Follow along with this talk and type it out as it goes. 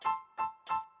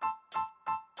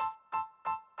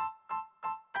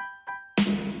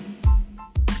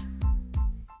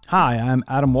Hi, I'm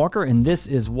Adam Walker, and this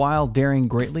is Wild Daring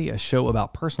Greatly, a show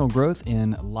about personal growth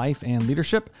in life and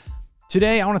leadership.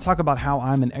 Today, I want to talk about how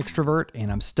I'm an extrovert and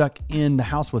I'm stuck in the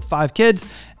house with 5 kids,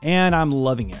 and I'm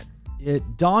loving it.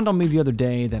 It dawned on me the other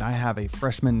day that I have a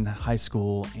freshman in high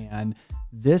school, and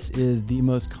this is the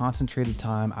most concentrated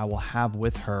time I will have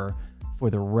with her for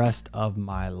the rest of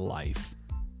my life.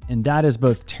 And that is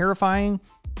both terrifying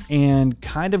and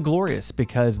kind of glorious,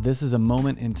 because this is a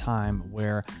moment in time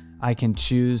where I can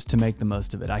choose to make the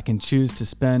most of it. I can choose to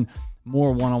spend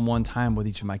more one-on-one time with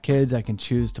each of my kids. I can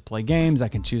choose to play games. I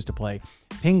can choose to play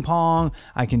ping pong.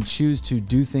 I can choose to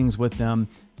do things with them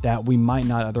that we might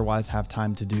not otherwise have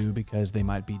time to do because they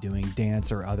might be doing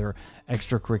dance or other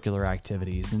extracurricular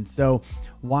activities. And so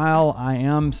while I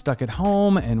am stuck at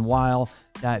home, and while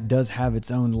that does have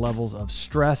its own levels of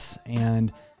stress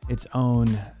and its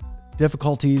own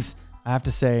difficulties, I have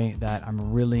to say that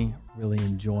I'm really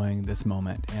enjoying this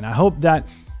moment. And I hope that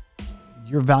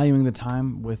you're valuing the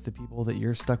time with the people that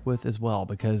you're stuck with as well,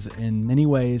 because in many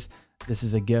ways, this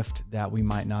is a gift that we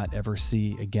might not ever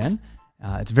see again.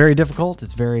 It's very difficult.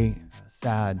 It's very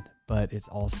sad, but it's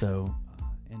also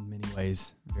in many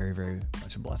ways, very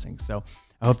much a blessing. So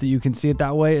I hope that you can see it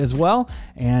that way as well.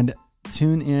 And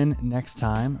tune in next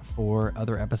time for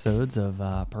other episodes of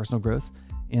personal growth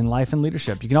in life and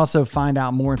leadership. You can also find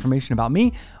out more information about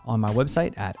me on my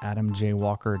website at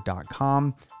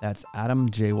adamjwalker.com. That's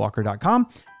adamjwalker.com.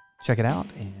 Check it out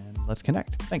and let's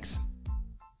connect. Thanks.